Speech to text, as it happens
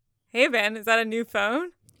Hey, Ben, is that a new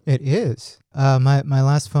phone? It is. My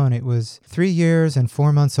last phone, it was 3 years and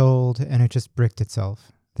 4 months old, and it just bricked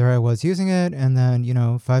itself. There I was using it, and then,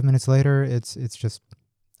 5 minutes later, it's just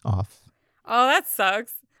off. Oh, that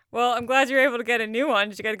sucks. Well, I'm glad you were able to get a new one.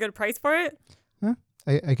 Did you get a good price for it? Huh?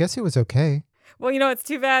 I guess it was okay. Well, it's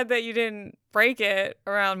too bad that you didn't break it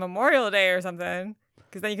around Memorial Day or something,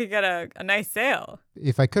 because then you could get a nice sale.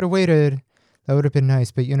 If I could have waited, that would have been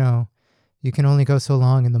nice, but you can only go so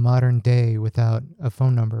long in the modern day without a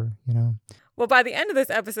phone number. Well, by the end of this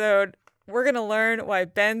episode, we're going to learn why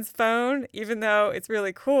Ben's phone, even though it's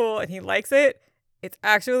really cool and he likes it, it's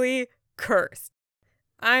actually cursed.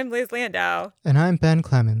 I'm Liz Landau. And I'm Ben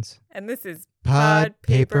Clemens. And this is Pod,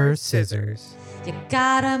 Paper, Scissors. You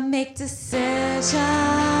gotta make decisions.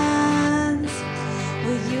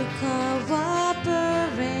 Will you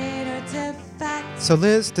cooperate or defect? So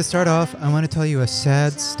Liz, to start off, I want to tell you a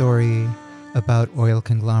sad story about oil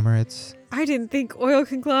conglomerates. I didn't think oil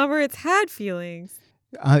conglomerates had feelings.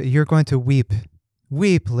 You're going to weep,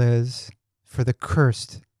 Liz, for the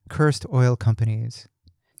cursed oil companies.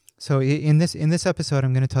 So in this episode,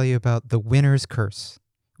 I'm going to tell you about the winner's curse,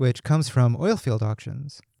 which comes from oil field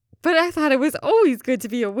auctions. But I thought it was always good to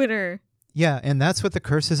be a winner. Yeah, and that's what the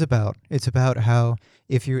curse is about. It's about how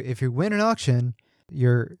if you win an auction,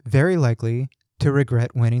 you're very likely to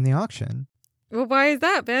regret winning the auction. Well, why is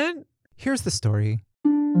that, Ben? Here's the story.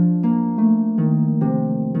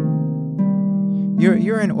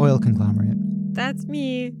 You're an oil conglomerate. That's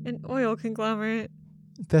me, an oil conglomerate.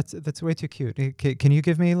 That's way too cute. Can you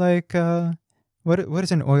give me what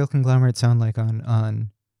does an oil conglomerate sound like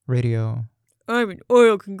on radio? I'm an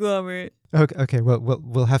oil conglomerate. Okay. Well,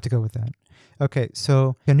 we'll have to go with that. Okay,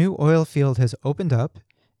 so a new oil field has opened up,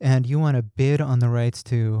 and you want to bid on the rights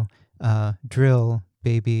to drill,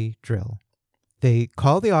 baby, drill. They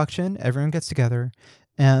call the auction. Everyone gets together,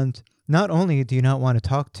 and not only do you not want to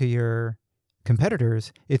talk to your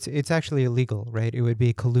competitors, it's actually illegal, right? It would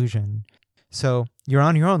be collusion. So you're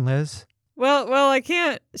on your own, Liz. Well, I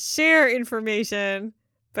can't share information,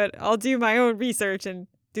 but I'll do my own research and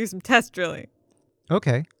do some test drilling.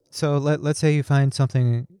 Okay, so let's say you find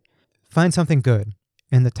something good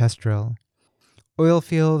in the test drill. Oil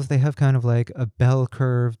fields, they have kind of like a bell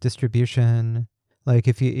curve distribution. Like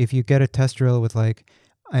if you get a test drill with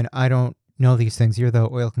and I don't know these things, you're the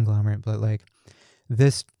oil conglomerate, but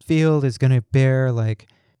this field is going to bear 1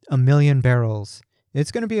 million barrels.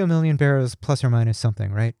 It's going to be 1 million barrels plus or minus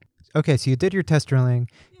something, right? Okay, so you did your test drilling.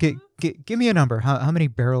 Give me a number. How many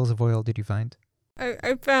barrels of oil did you find?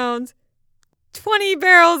 I found 20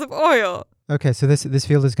 barrels of oil. Okay, so this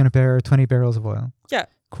field is going to bear 20 barrels of oil. Yeah.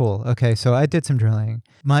 Cool. Okay, so I did some drilling.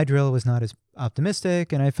 My drill was not as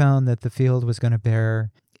optimistic, and I found that the field was going to bear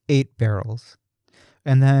 8 barrels.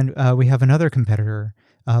 And then we have another competitor.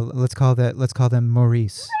 Let's call them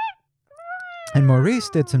Maurice. And Maurice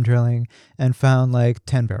did some drilling and found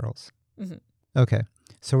 10 barrels. Mm-hmm. Okay,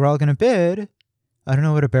 so we're all going to bid. I don't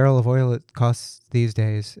know what a barrel of oil costs these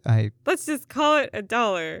days. Let's just call it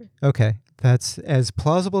 $1. Okay, that's as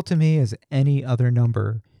plausible to me as any other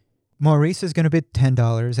number. Maurice is going to bid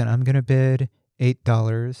 $10, and I'm going to bid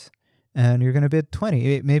 $8, and you're going to bid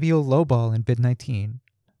 20. Maybe you'll lowball and bid 19.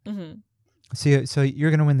 Mm-hmm. So you're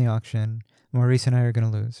going to win the auction. Maurice and I are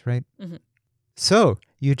going to lose, right? Mm-hmm. So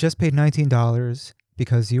you just paid $19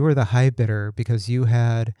 because you were the high bidder, because you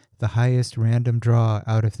had the highest random draw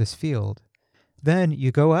out of this field. Then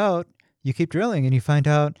you go out, you keep drilling, and you find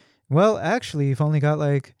out, well, actually, you've only got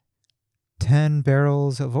 10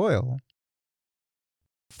 barrels of oil.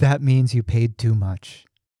 That means you paid too much.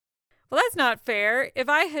 Well, that's not fair. If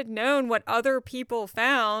I had known what other people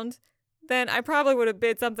found, then I probably would have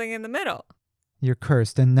bid something in the middle. You're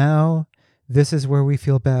cursed, and now this is where we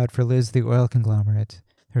feel bad for Liz, the oil conglomerate.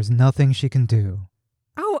 There's nothing she can do.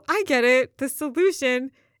 Oh, I get it. The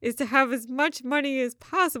solution is to have as much money as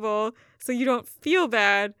possible so you don't feel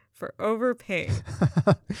bad for overpaying.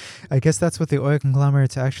 I guess that's what the oil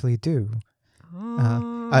conglomerates actually do.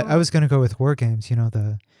 Oh. I was going to go with war games.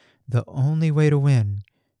 The only way to win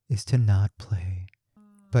is to not play.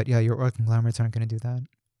 But yeah, your oil conglomerates aren't going to do that.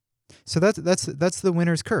 So that's the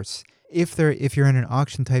winner's curse. If you're in an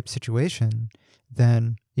auction type situation,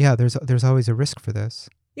 then yeah, there's always a risk for this.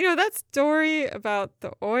 That story about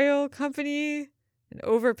the oil company and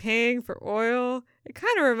overpaying for oil, it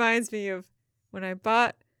kind of reminds me of when I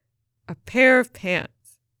bought a pair of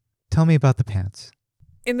pants. Tell me about the pants.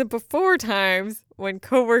 In the before times, when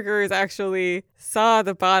coworkers actually saw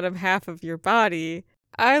the bottom half of your body,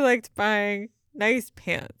 I liked buying nice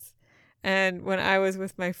pants. And when I was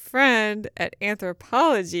with my friend at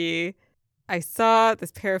Anthropology, I saw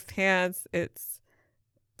this pair of pants. It's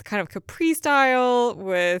kind of capri style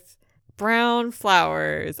with brown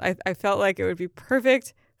flowers. I felt like it would be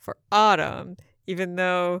perfect for autumn, even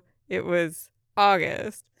though it was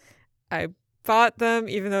August. I bought them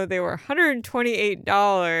even though they were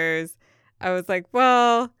 $128. I was like,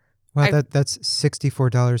 well, Wow, that's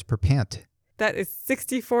 $64 per pant. that is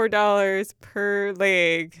 $64 per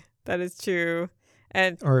leg. That is true.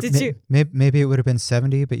 And Or did you? maybe it would have been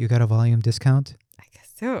 70, but you got a volume discount. I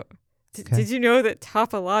guess so. Okay. Did you know that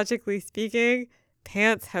topologically speaking,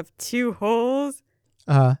 pants have 2 holes?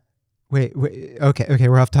 Wait. Okay,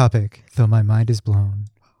 we're off topic. Though my mind is blown.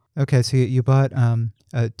 Okay, so you bought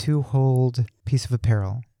a 2-holed piece of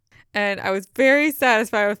apparel. And I was very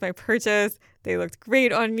satisfied with my purchase. They looked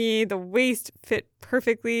great on me. The waist fit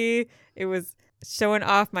perfectly. It was showing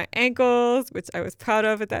off my ankles, which I was proud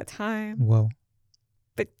of at that time. Whoa.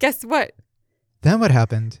 But guess what? Then what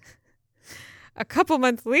happened? A couple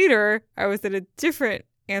months later, I was at a different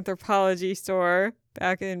Anthropologie store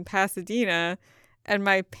back in Pasadena, and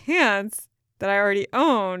my pants that I already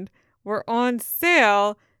owned were on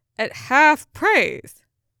sale at half price.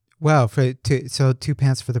 Wow, so 2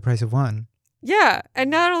 pants for the price of 1. Yeah, and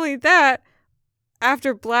not only that,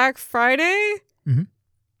 after Black Friday, Mhm.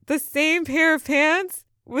 the same pair of pants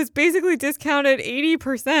was basically discounted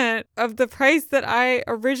 80% of the price that I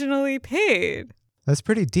originally paid. That's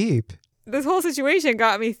pretty deep. This whole situation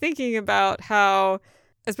got me thinking about how,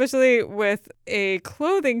 especially with a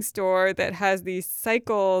clothing store that has these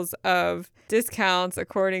cycles of discounts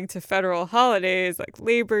according to federal holidays like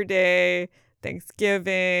Labor Day,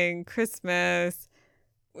 Thanksgiving, Christmas,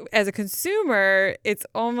 as a consumer, it's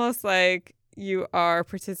almost like you are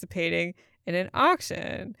participating in an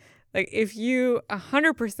auction. Like if you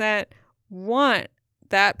 100% want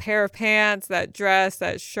that pair of pants, that dress,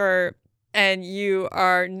 that shirt, and you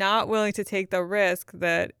are not willing to take the risk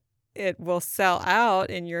that it will sell out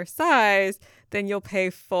in your size, then you'll pay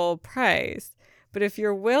full price. But if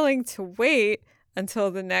you're willing to wait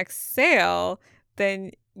until the next sale,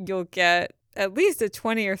 then you'll get at least a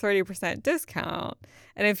 20 or 30% discount.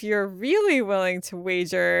 And if you're really willing to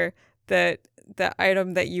wager that the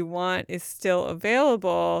item that you want is still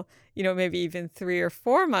available, maybe even 3 or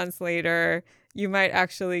 4 months later, you might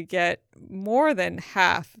actually get more than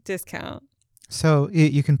half discount. So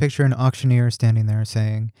you can picture an auctioneer standing there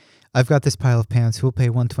saying, I've got this pile of pants. Who'll pay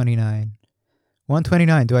 $129?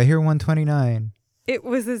 $129. Do I hear $129? It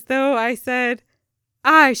was as though I said,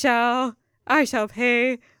 I shall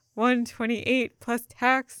pay $128 plus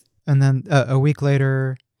tax. And then a week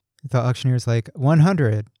later, the auctioneer's like,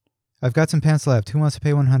 $100. I've got some pants left. Who wants to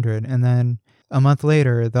pay $100? And then a month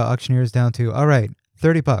later, the auctioneer's down to, all right,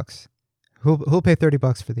 $30. Who'll pay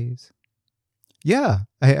 $30 for these? Yeah,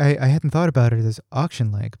 I hadn't thought about it as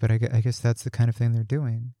auction-like, but I guess that's the kind of thing they're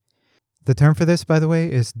doing. The term for this, by the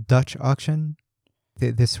way, is Dutch auction.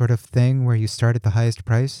 This sort of thing where you start at the highest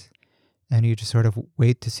price and you just sort of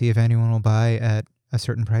wait to see if anyone will buy at a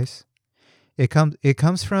certain price. It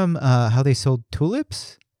comes from how they sold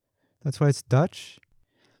tulips. That's why it's Dutch.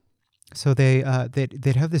 So they'd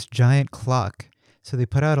have this giant clock. So they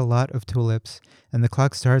put out a lot of tulips, and the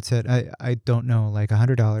clock starts at, I don't know, like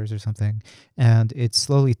 $100 or something. And it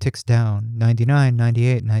slowly ticks down, 99,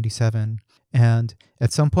 98, 97. And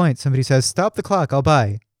at some point, somebody says, stop the clock, I'll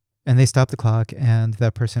buy. And they stop the clock, and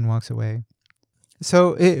that person walks away.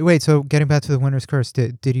 So, so getting back to the winner's curse,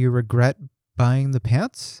 did you regret buying the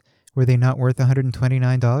pants? Were they not worth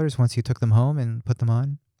 $129 once you took them home and put them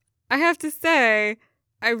on? I have to say,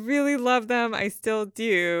 I really love them. I still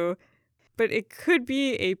do. But it could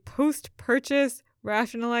be a post-purchase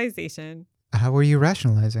rationalization. How were you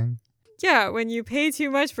rationalizing? Yeah, when you pay too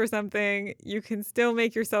much for something, you can still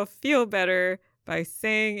make yourself feel better by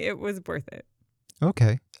saying it was worth it.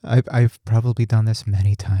 Okay. I've probably done this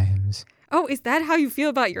many times. Oh, is that how you feel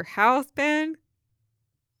about your house, Ben?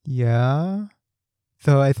 Yeah.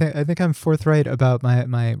 Though I think I'm forthright about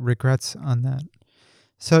my regrets on that.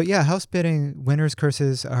 So yeah, house bidding winner's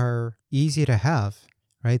curses are easy to have,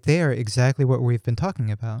 right? They are exactly what we've been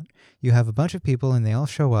talking about. You have a bunch of people and they all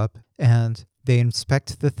show up and they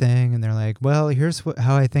inspect the thing and they're like, well, here's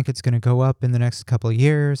how I think it's going to go up in the next couple of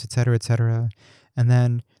years, et cetera, et cetera. And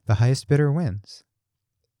then the highest bidder wins.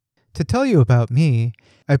 To tell you about me,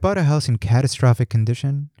 I bought a house in catastrophic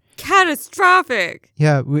condition. Catastrophic!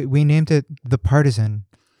 Yeah, we named it The Partisan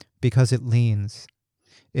because it leans.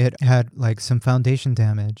 It had like some foundation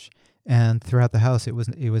damage, and throughout the house it was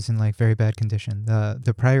in like very bad condition.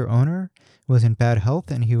 The prior owner was in bad health,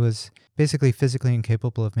 and he was basically physically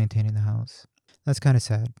incapable of maintaining the house. That's kind of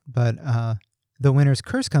sad. But the winner's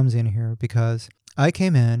curse comes in here because I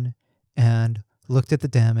came in and looked at the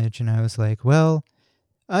damage, and I was like, well,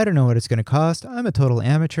 I don't know what it's going to cost. I'm a total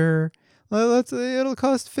amateur. Well, it'll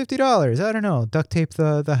cost $50. I don't know. Duct tape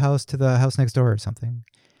the house to the house next door or something.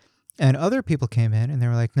 And other people came in and they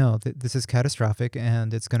were like, no, this is catastrophic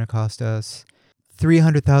and it's going to cost us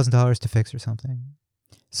 $300,000 to fix or something.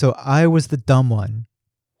 So I was the dumb one.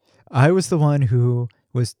 I was the one who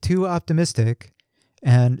was too optimistic,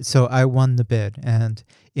 and so I won the bid. And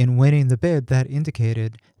in winning the bid, that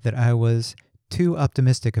indicated that I was too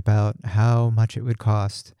optimistic about how much it would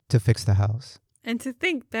cost to fix the house. And to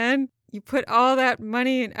think, Ben, you put all that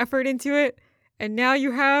money and effort into it, and now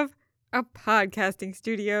you have a podcasting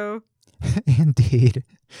studio. Indeed.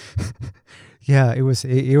 Yeah, it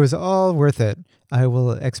was all worth it. I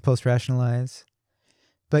will ex post rationalize.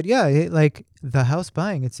 But yeah, like the house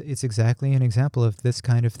buying, it's exactly an example of this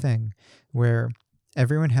kind of thing where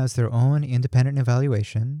everyone has their own independent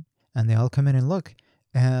evaluation and they all come in and look.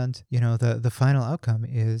 And, the final outcome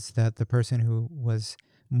is that the person who was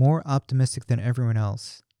more optimistic than everyone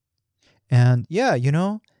else. And yeah,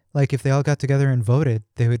 like if they all got together and voted,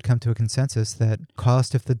 they would come to a consensus that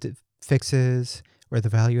cost of the fixes or the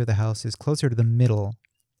value of the house is closer to the middle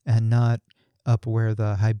and not up where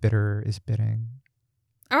the high bidder is bidding.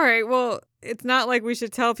 All right, well, it's not like we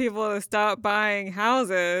should tell people to stop buying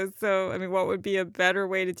houses. So, what would be a better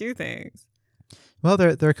way to do things? Well,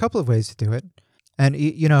 there are a couple of ways to do it. And,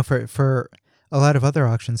 for a lot of other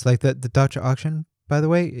auctions, like the Dutch auction, by the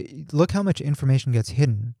way, look how much information gets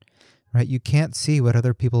hidden, right? You can't see what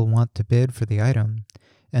other people want to bid for the item.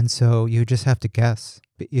 And so you just have to guess.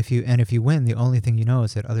 If you win, the only thing you know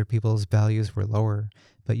is that other people's values were lower,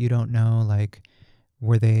 but you don't know, like,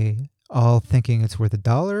 were they all thinking it's worth $1,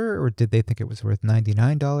 or did they think it was worth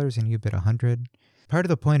 $99 and you bid $100? Part of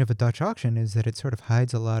the point of a Dutch auction is that it sort of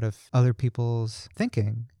hides a lot of other people's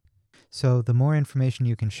thinking. So the more information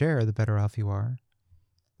you can share, the better off you are.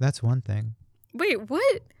 That's one thing. Wait,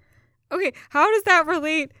 what? Okay, how does that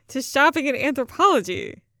relate to shopping in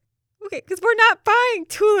Anthropologie? Okay, because we're not buying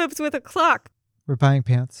tulips with a clock. We're buying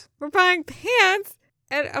pants. We're buying pants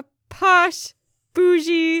at a posh,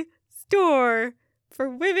 bougie store for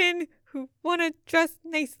women who want to dress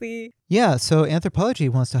nicely. Yeah, so Anthropologie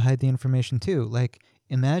wants to hide the information too. Like,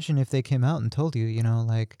 imagine if they came out and told you,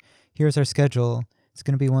 like, here's our schedule. It's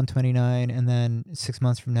going to be $129, and then 6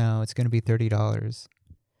 months from now, it's going to be $30.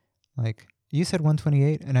 Like, you said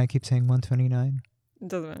 $128, and I keep saying $129. It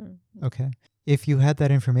doesn't matter. Okay. If you had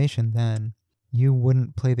that information, then you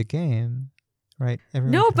wouldn't play the game, right? But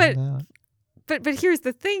here's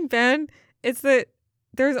the thing, Ben. It's that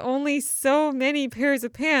there's only so many pairs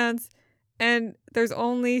of pants, and there's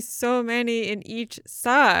only so many in each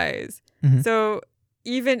size. Mm-hmm. So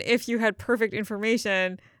even if you had perfect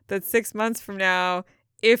information that 6 months from now,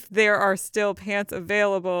 if there are still pants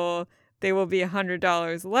available, they will be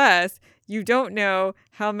 $100 less. You don't know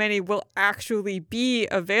how many will actually be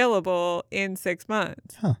available in 6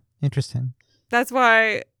 months. Huh. Interesting. That's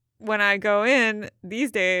why when I go in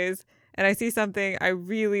these days and I see something I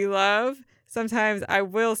really love, sometimes I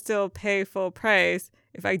will still pay full price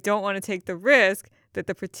if I don't want to take the risk that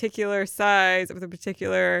the particular size of the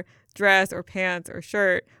particular dress or pants or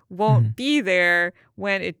shirt won't be there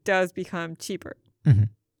when it does become cheaper. Mm-hmm.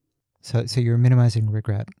 So you're minimizing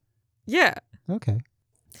regret. Yeah. Okay.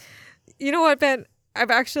 You know what, Ben?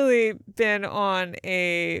 I've actually been on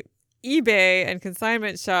a eBay and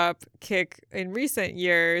consignment shop kick in recent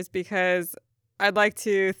years because I'd like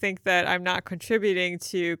to think that I'm not contributing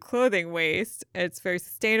to clothing waste. It's very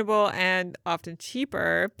sustainable and often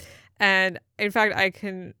cheaper. And in fact, I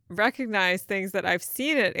can recognize things that I've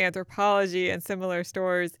seen at Anthropologie and similar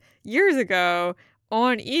stores years ago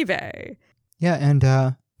on eBay. Yeah, and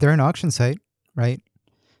they're an auction site, right?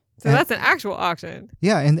 So that's an actual auction.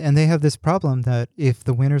 Yeah, and they have this problem that if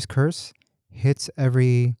the winner's curse hits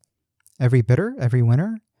every bidder, every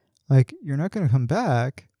winner, like, you're not going to come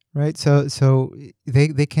back, right? So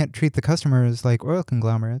they can't treat the customers like oil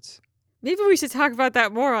conglomerates. Maybe we should talk about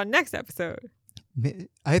that more on next episode.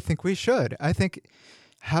 I think we should. I think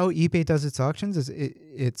how eBay does its auctions is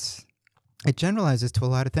it generalizes to a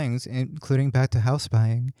lot of things, including back to house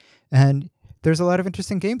buying, and there's a lot of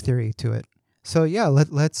interesting game theory to it. So yeah,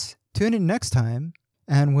 let's tune in next time,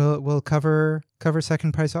 and we'll cover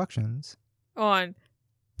second price auctions On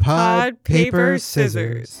Pod, Paper,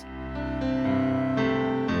 Scissors.